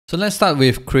So let's start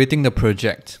with creating the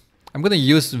project. I'm going to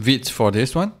use Vite for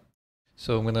this one.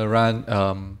 So I'm going to run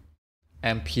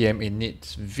npm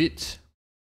init Vite.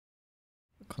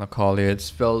 I'm going to call it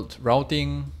svelte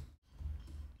routing.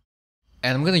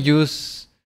 And I'm going to use,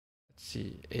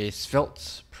 a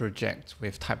svelte project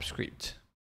with TypeScript.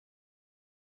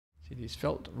 Cd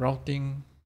svelte routing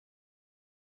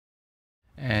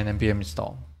and npm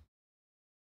install.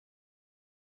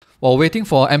 While waiting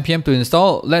for npm to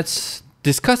install, let's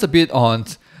discuss a bit on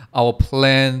our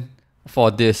plan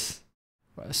for this.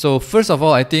 So first of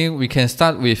all, I think we can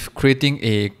start with creating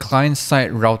a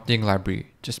client-side routing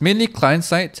library. Just mainly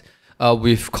client-side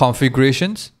with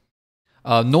configurations.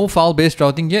 No file-based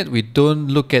routing yet. We don't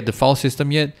look at the file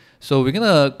system yet. So we're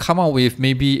gonna come up with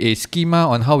maybe a schema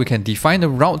on how we can define the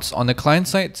routes on the client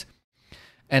side.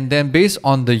 And then based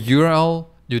on the URL,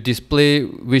 you display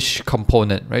which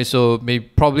component, right? So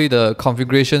probably the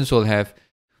configurations will have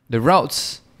the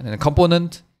routes and then the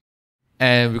component,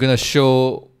 and we're gonna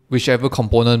show whichever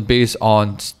component based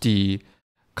on the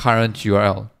current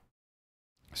URL.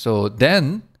 So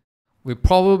then we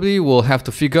probably will have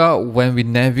to figure out when we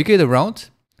navigate around,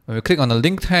 when we click on the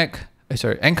link tag,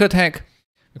 anchor tag,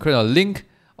 we create a link,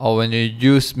 or when you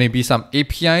use maybe some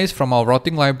APIs from our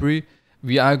routing library,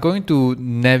 we are going to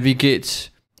navigate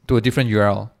to a different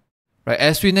URL. Right?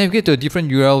 As we navigate to a different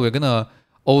URL, we're gonna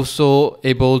also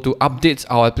able to update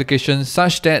our application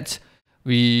such that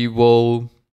we will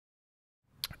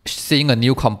seeing a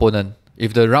new component.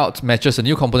 If the route matches a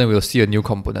new component, we'll see a new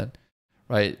component.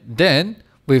 Right? Then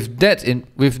with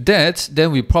that,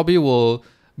 then we probably will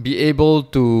be able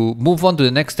to move on to the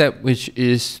next step, which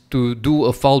is to do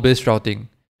a file-based routing.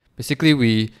 Basically,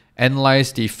 we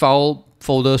analyze the file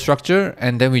folder structure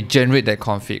and then we generate that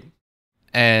config.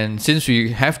 And since we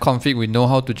have config, we know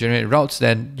how to generate routes,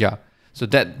 then yeah. So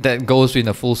that goes in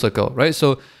a full circle, right?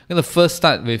 So we're gonna first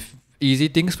start with easy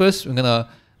things first. We're gonna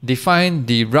define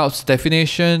the routes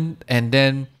definition and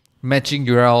then matching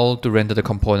URL to render the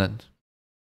component.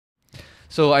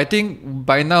 So I think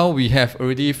by now we have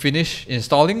already finished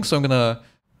installing. So I'm gonna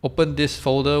open this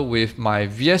folder with my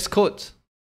VS Code.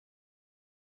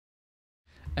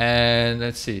 And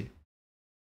let's see.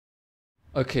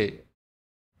 Okay,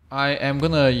 I am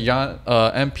gonna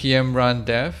npm run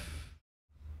dev.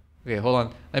 Okay, hold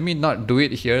on. Let me not do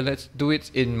it here. Let's do it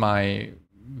in my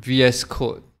VS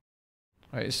Code.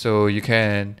 Right, so you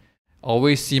can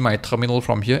always see my terminal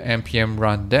from here, npm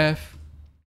run dev.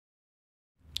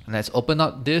 Let's open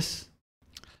up this.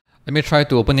 Let me try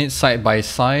to open it side by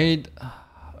side.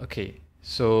 Okay,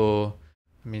 so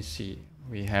let me see.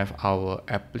 We have our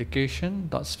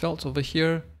application.svelte over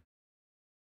here.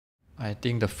 I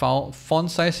think the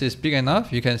font size is big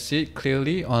enough. You can see it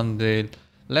clearly on the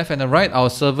left and the right. Our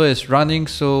server is running.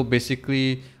 So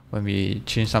basically, when we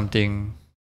change something,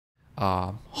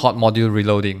 hot module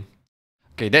reloading.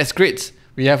 Okay, that's great.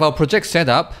 We have our project set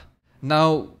up.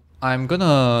 Now I'm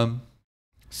gonna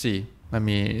see. Let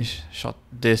me short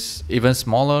this even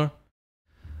smaller.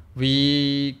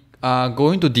 We are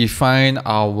going to define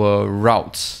our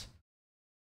routes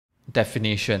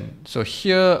definition. So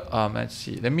here, let's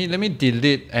see. Let me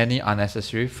delete any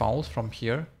unnecessary files from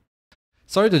here.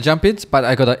 Sorry to jump in, but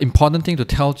I got an important thing to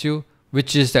tell you,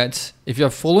 which is that if you're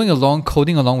following along,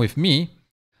 coding along with me,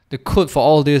 the code for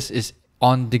all this is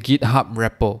on the GitHub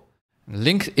repo.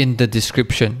 Link in the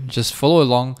description. Just follow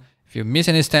along. If you miss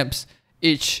any steps,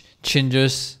 each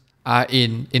changes are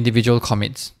in individual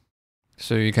commits.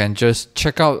 So you can just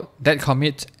check out that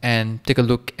commit and take a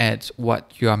look at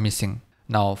what you are missing.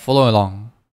 Now follow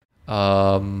along.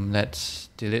 Let's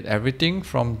delete everything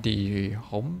from the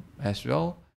home as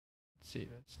well. Let's see,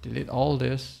 let's delete all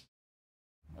this.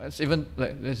 Let's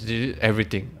delete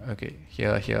everything. Okay,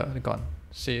 here, gone.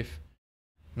 Save.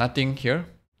 Nothing here.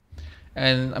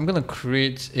 And I'm gonna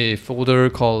create a folder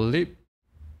called lib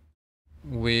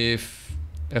with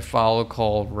a file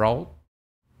called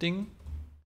routing.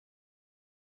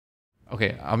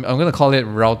 Okay, I'm gonna call it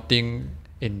routing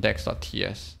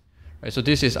index.ts. Right, so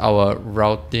this is our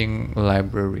routing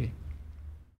library.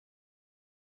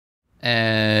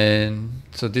 And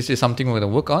so this is something we're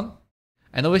gonna work on.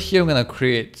 And over here, I'm gonna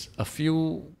create a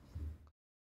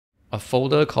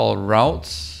folder called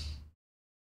routes.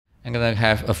 I'm gonna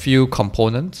have a few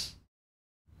components.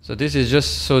 So this is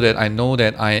just so that I know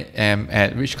that I am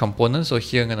at which component. So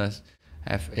here I'm gonna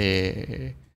have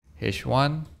a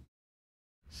h1,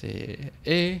 say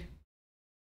A,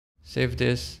 save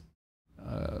this.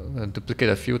 I'm gonna duplicate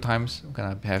a few times. I'm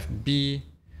gonna have B.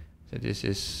 So this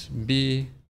is B,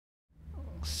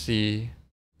 C.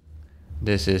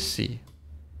 This is C.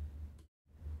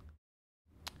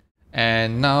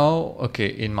 And now, okay,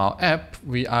 in my app,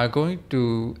 we are going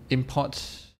to import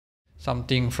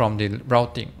something from the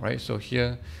routing, right? So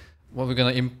here, what we're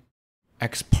gonna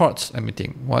export,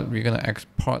 what we're gonna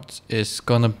export is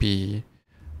gonna be,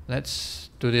 let's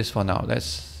do this for now.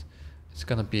 It's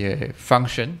gonna be a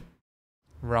function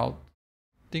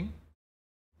routing.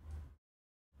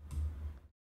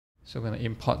 So we're gonna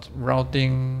import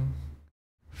routing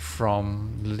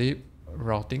from lib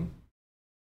routing.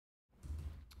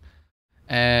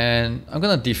 And I'm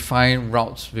gonna define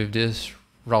routes with this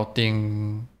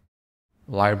routing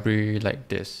library like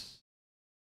this.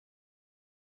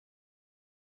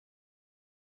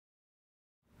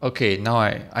 Okay, now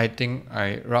I think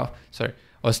I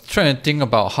was trying to think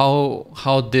about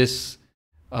how this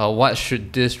what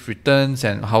should this returns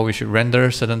and how we should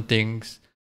render certain things.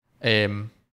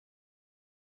 And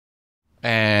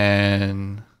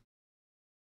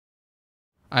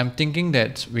I'm thinking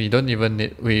that we don't even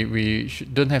need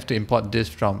don't have to import this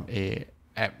from a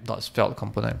app.svelte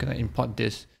component. I'm gonna import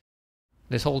this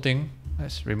whole thing.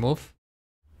 Let's remove.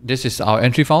 This is our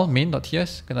entry file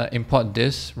main.ts. Gonna import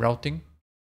this routing.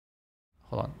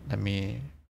 Hold on, let me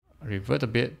revert a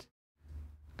bit.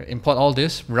 Gonna import all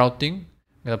this routing.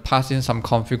 Gonna pass in some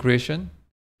configuration,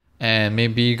 and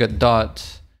maybe get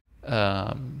dot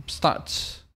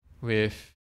start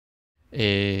with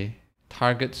a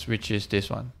targets, which is this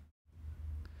one.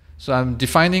 So I'm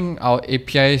defining our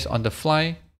APIs on the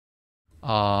fly.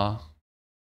 Now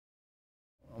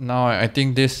I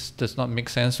think this does not make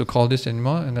sense to call this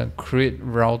anymore, and then create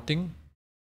routing.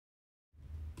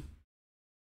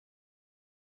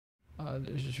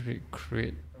 This should be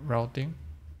create routing.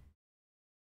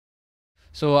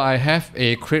 So I have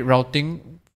a create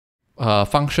routing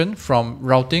function from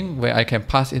routing where I can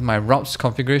pass in my routes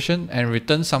configuration and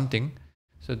return something.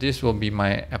 So this will be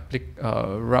my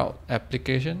route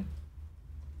application,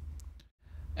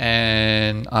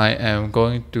 and I am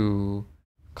going to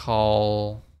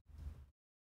call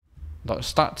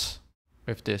 .start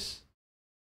with this.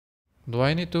 Do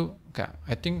I need to? Okay,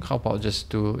 I think how about just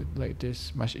do it like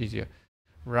this, much easier.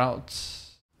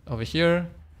 Routes over here,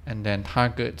 and then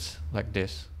targets like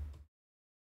this.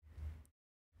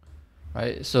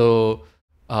 Right. So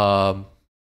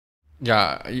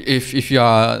yeah, if you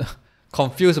are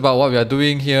confused about what we are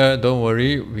doing here, don't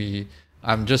worry.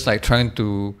 I'm just like trying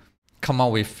to come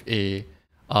up with a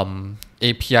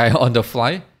API on the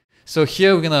fly. So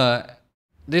here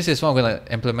this is what I'm gonna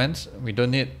implement. We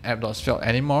don't need app.svelte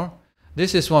anymore.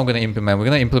 This is what I'm gonna implement. We're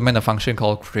gonna implement a function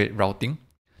called create routing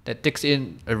that takes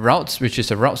in a routes, which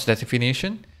is a routes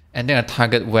definition, and then a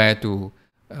target where to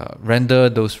render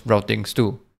those routings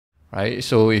to. Right.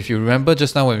 So if you remember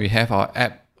just now when we have our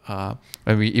app,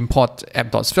 when we import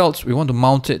app.svelte, we want to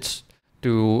mount it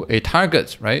to a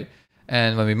target, right?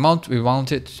 And when we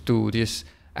mount it to this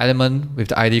element with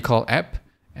the ID called app.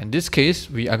 In this case,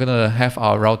 we are gonna have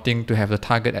our routing to have the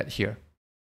target at here.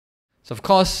 So of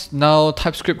course, now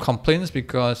TypeScript complains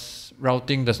because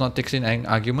routing does not take in any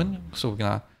argument. So we're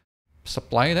gonna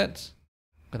supply that.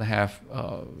 We're gonna have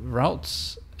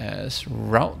routes as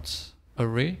routes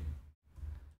array.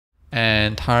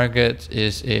 And target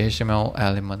is a HTML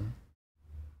element.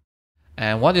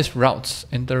 And what is routes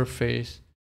interface?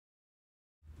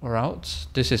 Routes,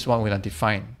 this is what we're gonna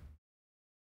define.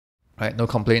 Right, no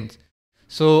complaints.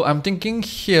 So I'm thinking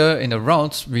here in the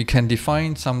routes, we can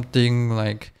define something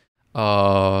like,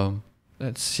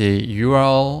 let's say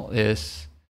URL is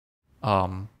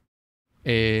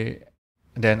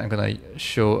then I'm gonna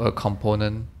show a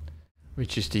component,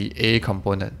 which is the A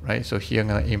component, right? So here I'm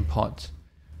gonna import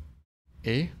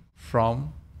A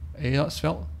from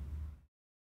a.svelte.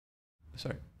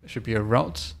 Sorry, it should be a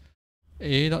route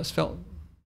a.svelte.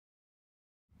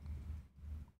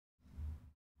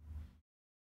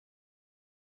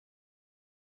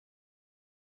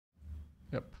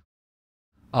 Yep.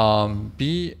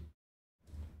 B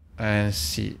and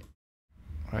C.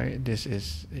 Right, this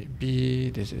is a B,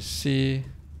 this is C.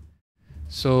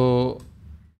 So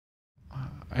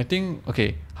I think,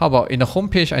 okay, how about in the home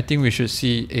page, I think we should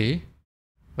see A.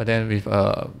 But then with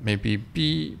maybe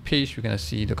B page, we're gonna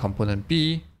see the component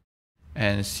B,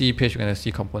 and C page, we're gonna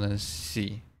see component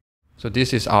C. So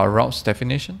this is our routes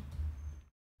definition,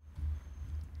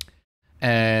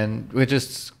 and we're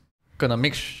just gonna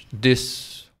make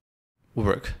this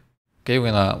work. Okay,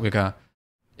 we're gonna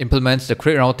implement the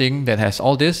create routing that has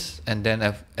all this, and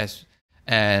then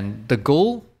and the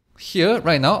goal here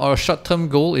right now, our short-term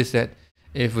goal is that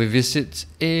if we visit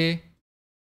A.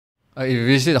 If you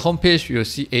visit the home page, you'll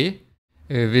see A. If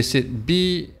you visit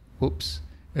B, if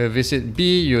you visit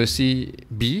B, you'll see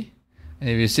B. And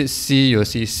if you visit C, you'll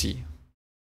see C.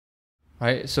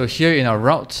 right? So here in our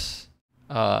routes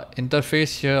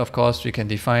interface here, of course, we can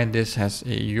define this as a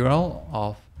URL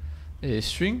of a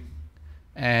string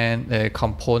and a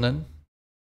component,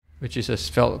 which is a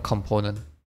svelte component.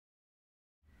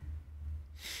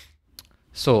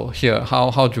 So here,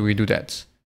 how do we do that?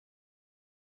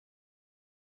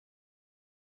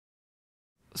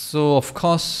 So of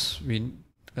course, we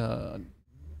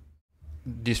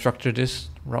destructure this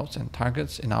routes and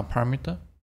targets in our parameter.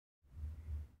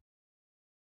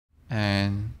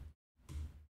 And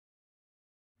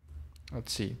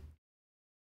let's see.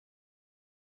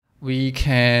 We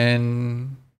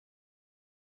can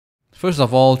first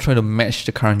of all try to match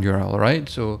the current URL, right?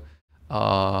 So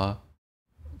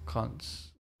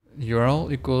const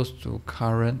URL equals to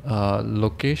current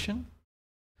location.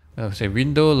 I'll say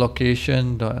window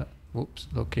location dot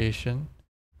location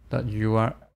dot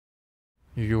URL,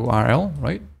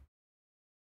 right?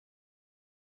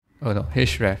 Oh no,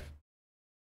 href.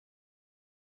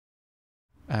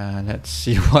 And let's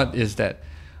see what is that.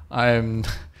 I'm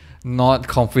not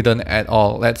confident at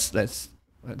all. Let's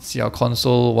see our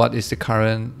console. What is the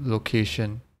current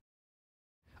location?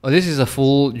 Oh, this is a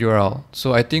full URL.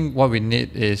 So I think what we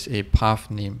need is a path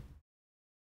name.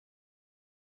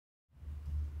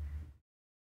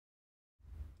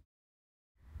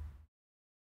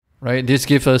 Right, this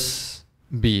gives us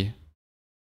B.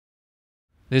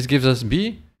 This gives us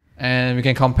B, and we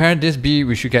can compare this B,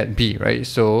 we should get B, right?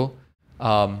 So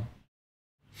I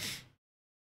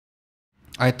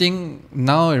think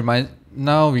now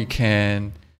we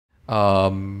can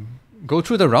go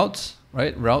through the routes,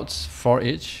 right? Routes for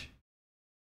each.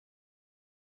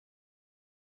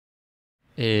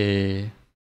 I'm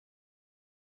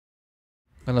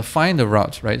gonna find the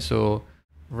routes, right? So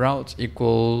routes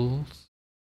equals,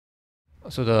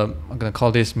 so I'm gonna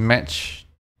call this match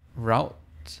route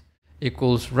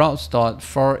equals routes dot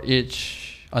for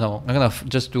each. Oh no, I'm gonna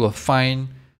just do a find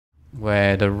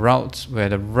where the routes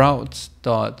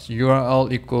dot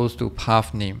URL equals to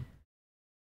path name.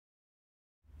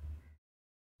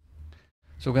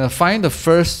 So we're gonna find the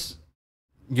first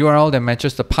URL that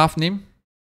matches the path name,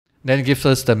 then gives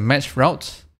us the match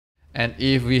route. And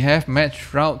if we have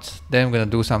match route, then we're gonna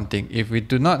do something. If we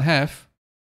do not have,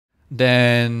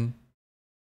 then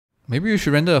maybe we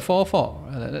should render a for.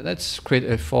 Let's create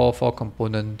a for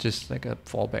component, just like a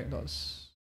fallback dots.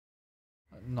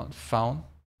 Not found.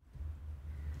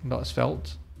 Dot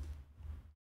svelte.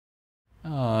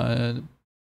 Not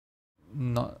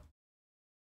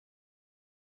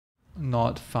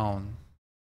found.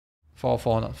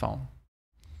 For not found.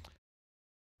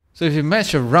 So if you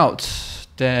match a route,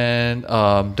 then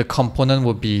the component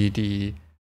will be the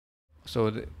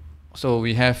so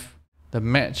we have the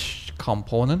match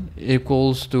component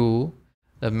equals to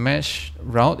the match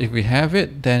route. If we have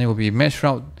it, then it will be match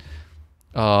route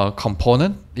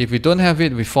component. If we don't have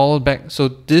it, we follow back. So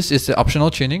this is the optional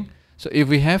chaining. So if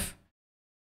we have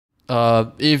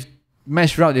if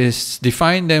match route is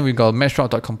defined, then we got match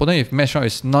route dot component. If match route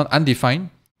is not undefined,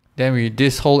 then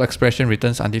this whole expression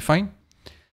returns undefined.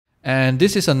 And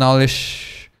this is a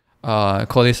knowledge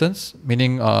coalescence,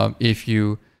 meaning if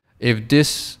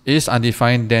this is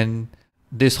undefined, then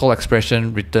this whole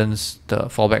expression returns the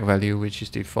fallback value, which is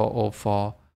the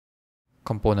 404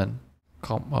 component,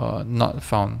 not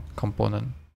found component.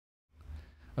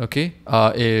 Okay.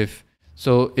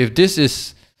 This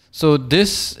is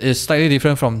slightly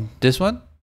different from this one.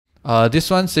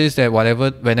 This one says that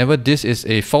whenever this is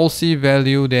a falsy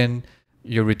value, then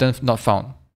you return not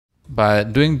found.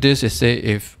 But doing this is say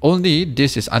if only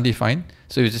this is undefined.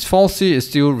 So if it's falsy, it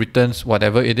still returns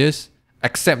whatever it is,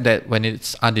 except that when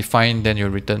it's undefined, then it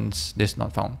returns this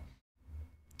not found.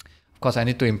 Of course, I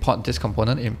need to import this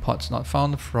component, imports not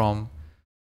found from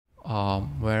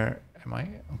where am I?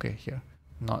 Okay, here.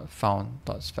 Not found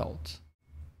dot svelte.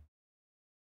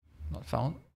 Not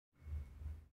found.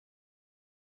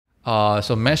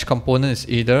 So mesh component is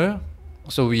either.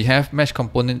 So we have mesh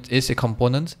component is a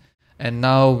component, and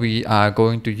now we are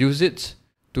going to use it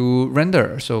to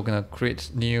render. So we're gonna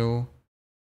create new.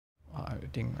 I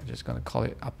think I'm just gonna call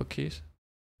it uppercase.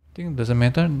 I think it doesn't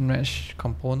matter. Mesh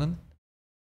component.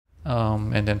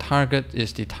 And then target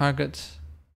is the target.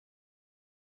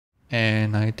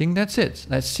 And I think that's it.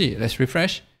 Let's see. Let's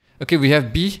refresh. Okay, we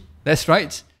have B. That's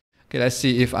right. Okay, let's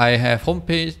see if I have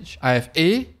homepage. I have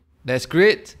A. That's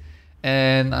great.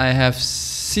 And I have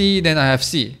C. Then I have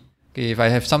C. Okay, if I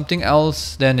have something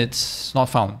else, then it's not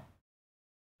found.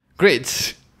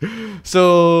 Great.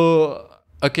 So,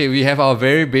 okay, we have our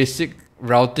very basic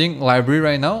routing library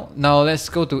right now. Now let's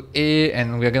go to A,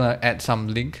 and we're gonna add some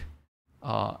link.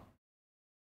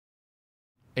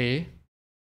 A.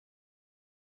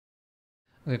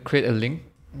 I'm gonna create a link.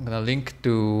 I'm gonna link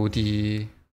to the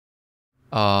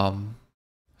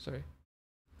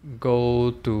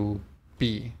go to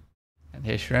B, and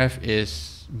href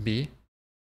is B.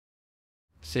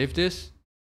 Save this.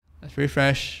 Let's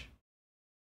refresh.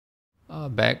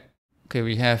 Back. Okay,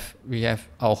 we have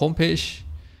our home page,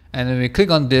 and when we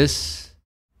click on this,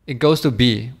 it goes to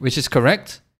B, which is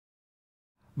correct.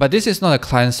 But this is not a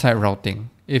client-side routing.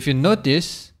 If you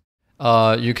notice,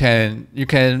 you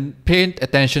can pay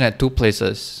attention at two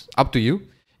places. Up to you.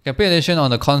 You can pay attention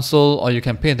on the console, or you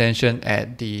can pay attention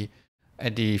at the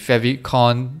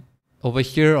favicon over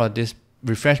here, or this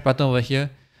refresh button over here.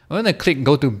 When I click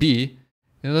go to B,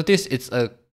 you notice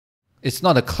it's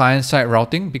not a client-side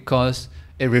routing because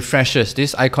it refreshes.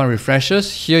 This icon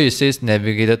refreshes. Here it says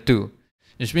navigated to,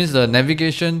 which means the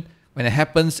navigation, when it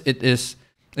happens, it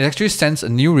actually sends a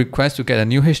new request to get a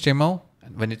new HTML.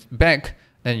 And when it's back,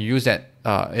 then you use that.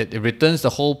 It returns the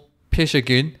whole page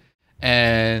again,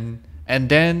 and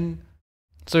then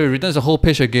so it returns the whole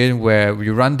page again where we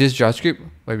run this JavaScript,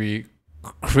 where we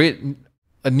create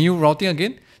a new routing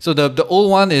again. So the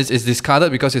old one is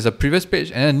discarded because it's a previous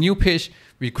page, and then a new page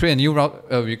we create a new route.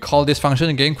 We call this function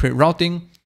again, create routing,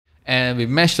 and we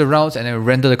mesh the routes and then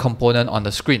render the component on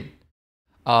the screen.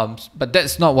 But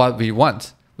that's not what we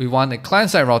want. We want a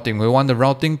client-side routing. We want the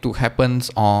routing to happen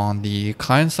on the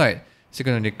client side. So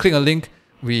you're going to click a link.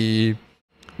 We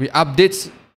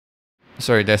update.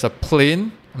 Sorry, there's a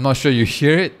plane. I'm not sure you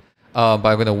hear it, but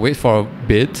I'm going to wait for a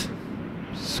bit.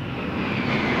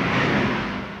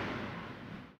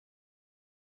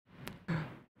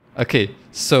 Okay,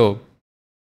 so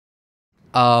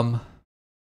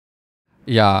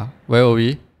yeah, where were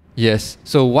we? Yes,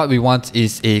 so what we want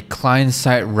is a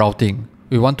client-side routing.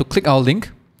 We want to click our link,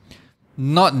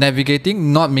 not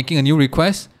navigating, not making a new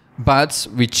request, but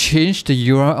we change the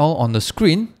URL on the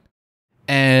screen,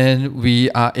 and we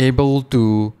are able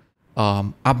to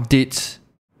update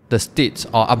the state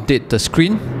or update the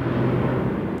screen.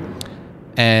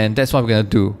 And that's what we're gonna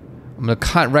do. I'm gonna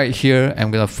cut right here, and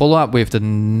I'm gonna follow up with the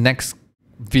next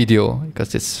video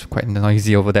because it's quite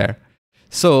noisy over there.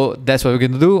 So that's what we're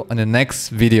gonna do on the next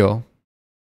video.